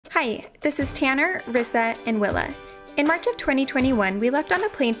Hi, this is Tanner, Risa, and Willa. In March of 2021, we left on a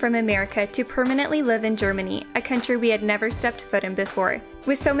plane from America to permanently live in Germany, a country we had never stepped foot in before.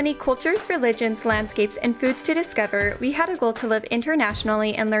 With so many cultures, religions, landscapes, and foods to discover, we had a goal to live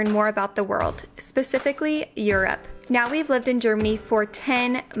internationally and learn more about the world, specifically Europe. Now we've lived in Germany for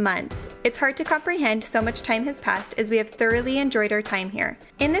 10 months. It's hard to comprehend so much time has passed as we have thoroughly enjoyed our time here.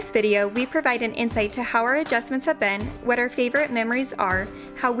 In this video, we provide an insight to how our adjustments have been, what our favorite memories are,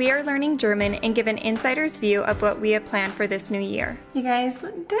 how we are learning German, and give an insider's view of what we have planned for this new year. You guys,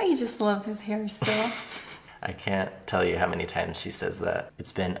 don't you just love his hair still? I can't tell you how many times she says that.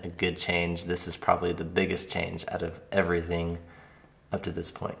 It's been a good change. This is probably the biggest change out of everything up to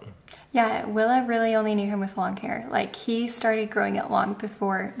this point. Yeah, Willa really only knew him with long hair. Like, he started growing it long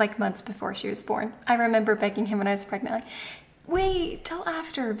before, like months before she was born. I remember begging him when I was pregnant, like, wait till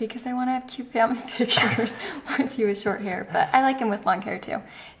after because I want to have cute family pictures with you with short hair. But I like him with long hair too.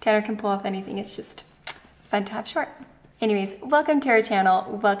 Tanner can pull off anything. It's just fun to have short. Anyways, welcome to our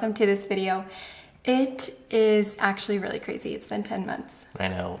channel. Welcome to this video. It is actually really crazy. It's been 10 months. I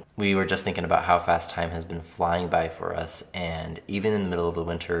know. We were just thinking about how fast time has been flying by for us, and even in the middle of the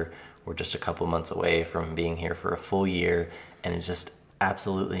winter, we're just a couple months away from being here for a full year, and it's just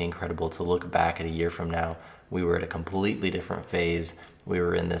absolutely incredible to look back at a year from now. We were at a completely different phase. We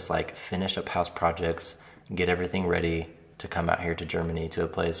were in this like finish up house projects, get everything ready to come out here to Germany, to a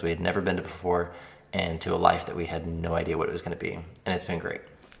place we had never been to before, and to a life that we had no idea what it was going to be, and it's been great.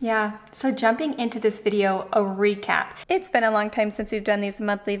 Yeah, so jumping into this video, a recap. It's been a long time since we've done these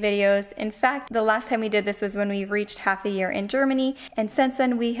monthly videos. In fact, the last time we did this was when we reached half a year in Germany, and since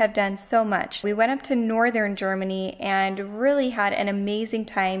then we have done so much. We went up to northern Germany and really had an amazing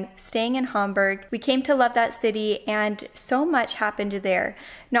time staying in Hamburg. We came to love that city, and so much happened there.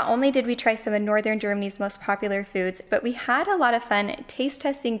 Not only did we try some of northern Germany's most popular foods, but we had a lot of fun taste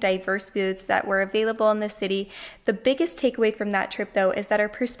testing diverse foods that were available in the city. The biggest takeaway from that trip, though, is that our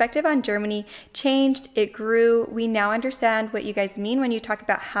perspective on Germany changed, it grew. We now understand what you guys mean when you talk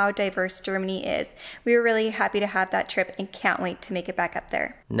about how diverse Germany is. We were really happy to have that trip and can't wait to make it back up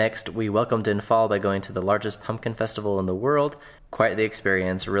there. Next, we welcomed in fall by going to the largest pumpkin festival in the world. Quite the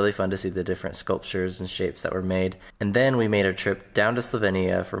experience, really fun to see the different sculptures and shapes that were made. And then we made a trip down to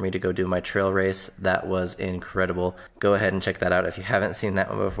Slovenia for me to go do my trail race. That was incredible. Go ahead and check that out if you haven't seen that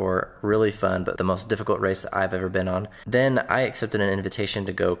one before. Really fun, but the most difficult race that I've ever been on. Then I accepted an invitation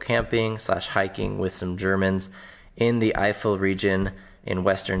to go camping/hiking with some Germans in the Eifel region in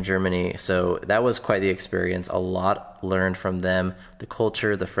Western Germany. So that was quite the experience. A lot learned from them, the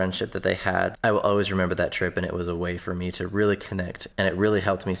culture, the friendship that they had. I will always remember that trip, and it was a way for me to really connect, and it really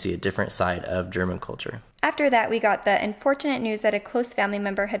helped me see a different side of German culture. After that, we got the unfortunate news that a close family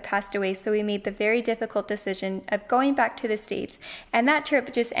member had passed away, so we made the very difficult decision of going back to the States. And that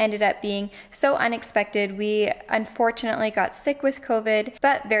trip just ended up being so unexpected. We unfortunately got sick with COVID,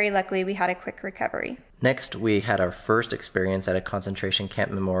 but very luckily we had a quick recovery. Next, we had our first experience at a concentration camp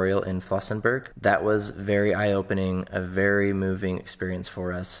memorial in Flossenburg. That was very eye-opening, a very moving experience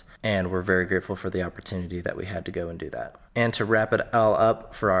for us, and we're very grateful for the opportunity that we had to go and do that. And to wrap it all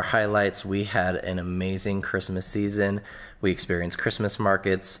up for our highlights, we had an amazing Christmas season. We experienced Christmas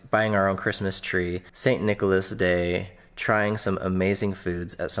markets, buying our own Christmas tree, St. Nicholas Day, trying some amazing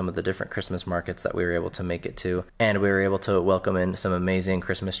foods at some of the different Christmas markets that we were able to make it to. And we were able to welcome in some amazing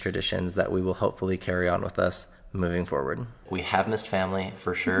Christmas traditions that we will hopefully carry on with us moving forward. We have missed family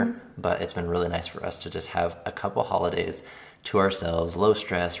for sure, but it's been really nice for us to just have a couple holidays to ourselves, low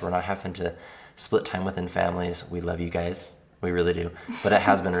stress. We're not having to split time within families. We love you guys. We really do. But it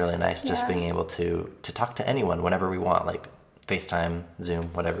has been really nice just being able to talk to anyone whenever we want, like FaceTime, Zoom,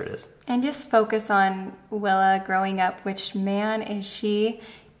 whatever it is. And just focus on Willa growing up, which man is she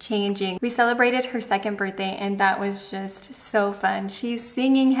changing. We celebrated her second birthday and that was just so fun. She's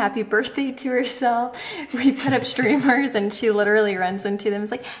singing happy birthday to herself. We put up streamers and she literally runs into them.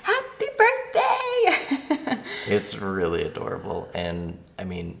 It's like, happy birthday! It's really adorable. And I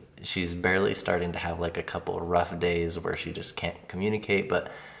mean, she's barely starting to have like a couple rough days where she just can't communicate,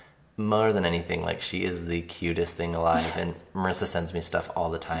 but more than anything, like, she is the cutest thing alive. And Marissa sends me stuff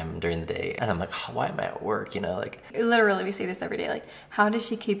all the time during the day, and I'm like, oh, why am I at work, you know? Like, literally we say this every day, like, how does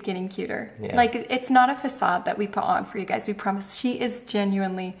she keep getting cuter? Yeah. Like, it's not a facade that we put on for you guys, we promise. She is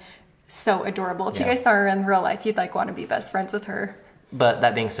genuinely so adorable. If you guys saw her in real life, you'd like want to be best friends with her. But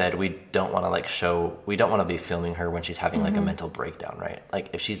that being said, we don't want to like we don't want to be filming her when she's having like a mental breakdown, right? Like,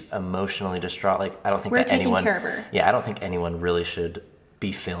 if she's emotionally distraught, like, I don't think that anyone, care of her. Yeah, I don't think anyone really should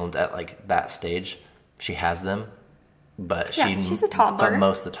be filmed at like that stage. She has them, but she's a toddler. But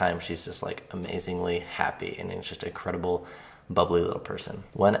most of the time she's just like amazingly happy, and it's just an incredible bubbly little person.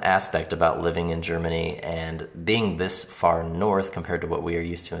 One aspect about living in Germany and being this far north compared to what we are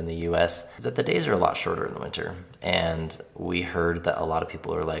used to in the US is that the days are a lot shorter in the winter. And we heard that a lot of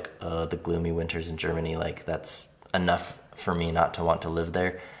people are like, oh, the gloomy winters in Germany, like that's enough for me not to want to live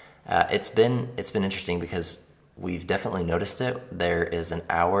there. It's been interesting because we've definitely noticed it. There is an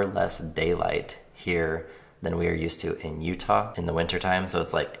hour less daylight here than we are used to in Utah in the wintertime. So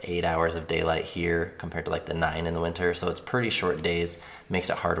it's like 8 hours of daylight here compared to like the 9 in the winter. So it's pretty short days.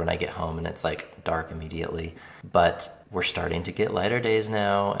 Makes it hard when I get home and it's like dark immediately. But we're starting to get lighter days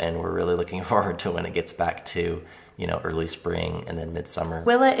now, and we're really looking forward to when it gets back to, you know, early spring and then midsummer.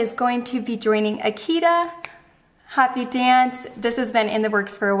 Willa is going to be joining Akita. Happy dance. This has been in the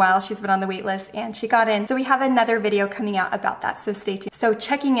works for a while. She's been on the wait list and she got in. So we have another video coming out about that, so stay tuned. So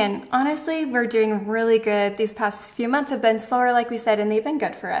checking in, honestly, we're doing really good. These past few months have been slower, like we said, and they've been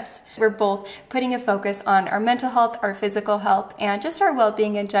good for us. We're both putting a focus on our mental health, our physical health, and just our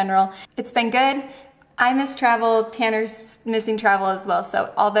well-being in general. It's been good. I miss travel. Tanner's missing travel as well.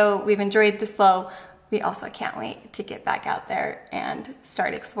 So although we've enjoyed the slow, we also can't wait to get back out there and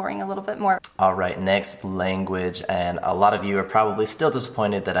start exploring a little bit more. All right, next, language. And a lot of you are probably still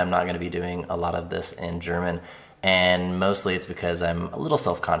disappointed that I'm not going to be doing a lot of this in German. And mostly it's because I'm a little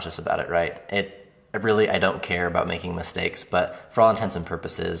self-conscious about it, right? I don't care about making mistakes, but for all intents and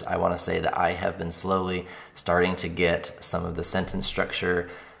purposes, I want to say that I have been slowly starting to get some of the sentence structure.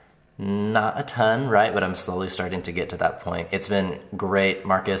 Not a ton, right? But I'm slowly starting to get to that point. It's been great.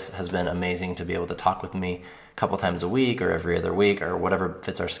 Marcus has been amazing to be able to talk with me a couple times a week or every other week or whatever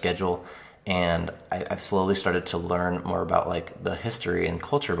fits our schedule. And I've slowly started to learn more about like the history and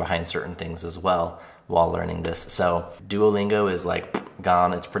culture behind certain things as well while learning this. So Duolingo is like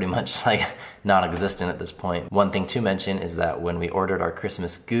gone. It's pretty much like non-existent at this point. One thing to mention is that when we ordered our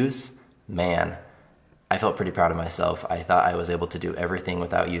Christmas goose, man, I felt pretty proud of myself. I thought I was able to do everything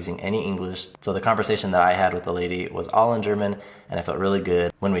without using any English. So the conversation that I had with the lady was all in German, and I felt really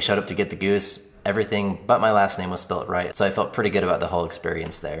good. When we showed up to get the goose, everything but my last name was spelled right. So I felt pretty good about the whole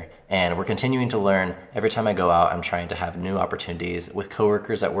experience there. And we're continuing to learn. Every time I go out, I'm trying to have new opportunities with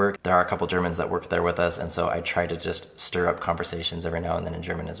coworkers at work. There are a couple Germans that work there with us, and so I try to just stir up conversations every now and then in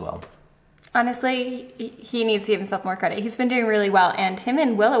German as well. Honestly, he needs to give himself more credit. He's been doing really well, and him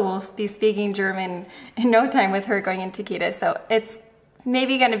and Willa will be speaking German in no time with her going into Kita, so it's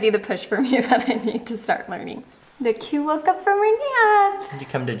maybe going to be the push for me that I need to start learning. The Q woke up from her nap. Did you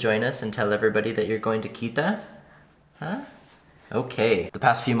come to join us and tell everybody that you're going to Kita? Huh? Okay. The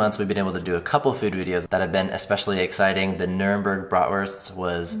past few months we've been able to do a couple food videos that have been especially exciting. The Nuremberg bratwursts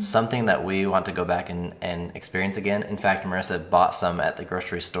was something that we want to go back and experience again. In fact, Marissa bought some at the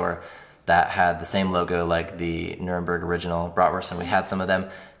grocery store that had the same logo like the Nuremberg original bratwurst, and we had some of them.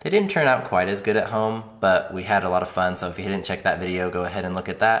 They didn't turn out quite as good at home, but we had a lot of fun, so if you didn't check that video, go ahead and look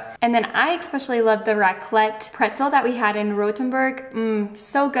at that. And then I especially loved the raclette pretzel that we had in Rothenburg.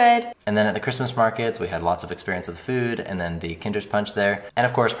 So good. And then at the Christmas markets, we had lots of experience with food, and then the Kinder's Punch there. And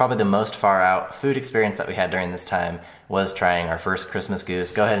of course, probably the most far out food experience that we had during this time was trying our first Christmas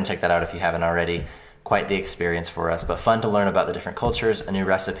goose. Go ahead and check that out if you haven't already. Quite the experience for us, but fun to learn about the different cultures, a new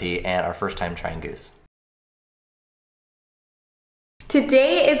recipe, and our first time trying goose.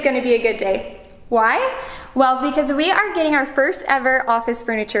 Today is going to be a good day. Why? Well, because we are getting our first ever office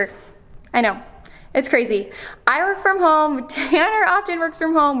furniture. I know, it's crazy. I work from home, Tanner often works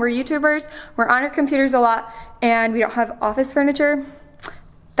from home, we're YouTubers, we're on our computers a lot, and we don't have office furniture.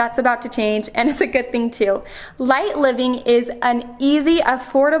 That's about to change, and it's a good thing too. Light Living is an easy,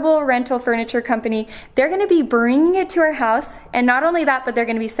 affordable rental furniture company. They're gonna be bringing it to our house, and not only that, but they're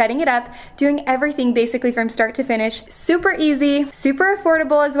gonna be setting it up, doing everything basically from start to finish. Super easy, super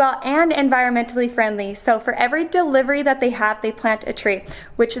affordable as well, and environmentally friendly. So for every delivery that they have, they plant a tree,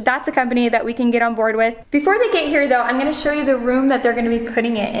 which that's a company that we can get on board with. Before they get here though, I'm gonna show you the room that they're gonna be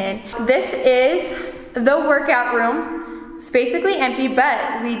putting it in. This is the workout room. It's basically empty,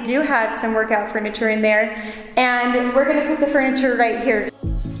 but we do have some workout furniture in there, and we're gonna put the furniture right here.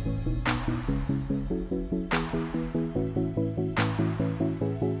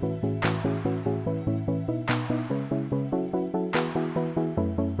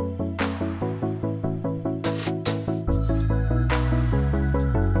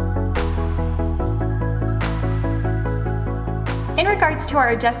 In regards to our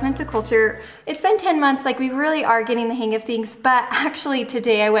adjustment to culture, it's been 10 months, like we really are getting the hang of things, but actually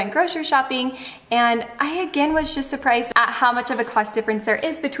today I went grocery shopping and I again was just surprised at how much of a cost difference there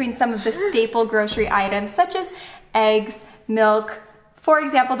is between some of the staple grocery items such as eggs, milk. For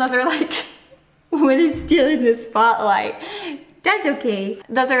example, those are like, what is stealing the spotlight? That's okay.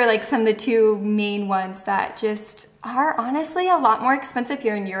 Those are like some of the two main ones that just are honestly a lot more expensive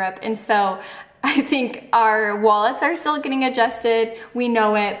here in Europe. And so I think our wallets are still getting adjusted. We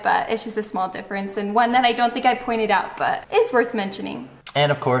know it, but it's just a small difference, and one that I don't think I pointed out, but is worth mentioning.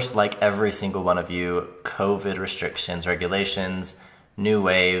 And of course, like every single one of you, COVID restrictions, regulations, new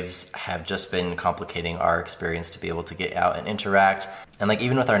waves have just been complicating our experience to be able to get out and interact. And like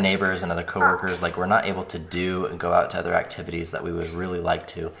even with our neighbors and other coworkers, like we're not able to do and go out to other activities that we would really like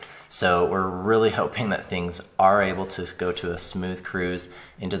to. So we're really hoping that things are able to go to a smooth cruise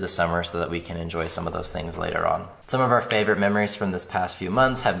into the summer so that we can enjoy some of those things later on. Some of our favorite memories from this past few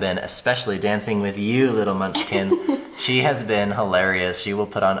months have been especially dancing with you, little munchkin. She has been hilarious. She will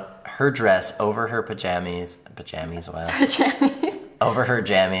put on her dress over her pajamas, wow. Pajamas. Over her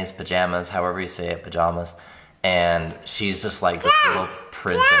jammies, pajamas, however you say it, pajamas. And she's just like this little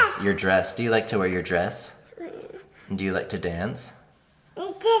princess. Your dress. Do you like to wear your dress? Do you like to dance?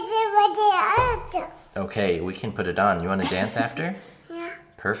 Okay, we can put it on. You want to dance after? Yeah.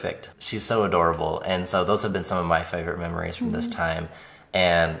 Perfect. She's so adorable. And so those have been some of my favorite memories from this time.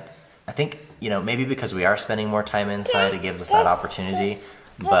 And I think, you know, maybe because we are spending more time inside, it gives us that opportunity.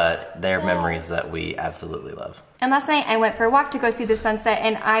 But they're memories that we absolutely love. And last night I went for a walk to go see the sunset,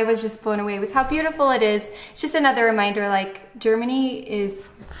 and I was just blown away with how beautiful it is. It's just another reminder, like, Germany is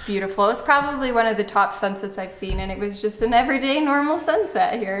beautiful. It's probably one of the top sunsets I've seen, and it was just an everyday normal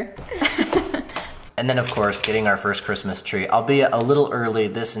sunset here. And then, of course, getting our first Christmas tree, albeit a little early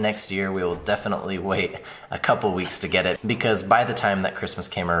this next year. We will definitely wait a couple weeks to get it, because by the time that Christmas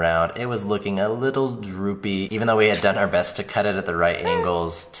came around, it was looking a little droopy, even though we had done our best to cut it at the right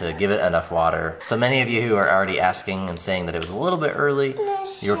angles, to give it enough water. So many of you who are already asking and saying that it was a little bit early,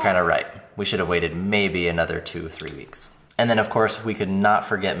 you were kind of right. We should have waited maybe another 2 or 3 weeks. And then, of course, we could not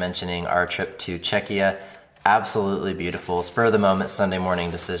forget mentioning our trip to Czechia. Absolutely beautiful, spur-of-the-moment Sunday morning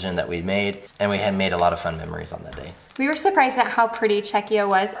decision that we made, and we had made a lot of fun memories on that day. We were surprised at how pretty Czechia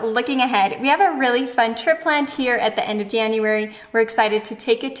was. Looking ahead, we have a really fun trip planned here at the end of January. We're excited to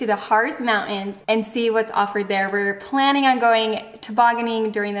take it to the Harz Mountains and see what's offered there. We're planning on going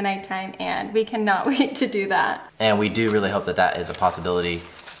tobogganing during the nighttime, and we cannot wait to do that. And we do really hope that that is a possibility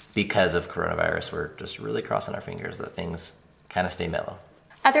because of coronavirus. We're just really crossing our fingers that things kind of stay mellow.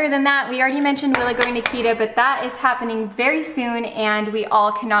 Other than that, we already mentioned Willa going to Kita, but that is happening very soon, and we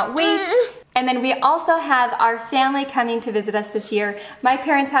all cannot wait. And then we also have our family coming to visit us this year. My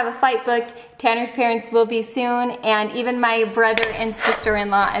parents have a flight booked, Tanner's parents will be soon, and even my brother and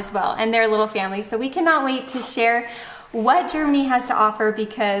sister-in-law as well, and their little family. So we cannot wait to share what Germany has to offer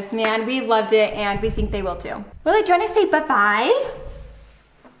because, man, we loved it, and we think they will too. Willa, do you want to say bye-bye?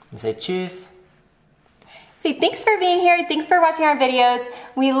 You say tschüss. Say thanks for being here. Thanks for watching our videos.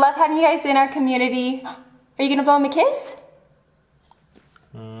 We love having you guys in our community. Are you gonna blow him a kiss?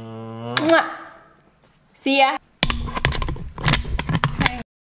 Mwah. See ya.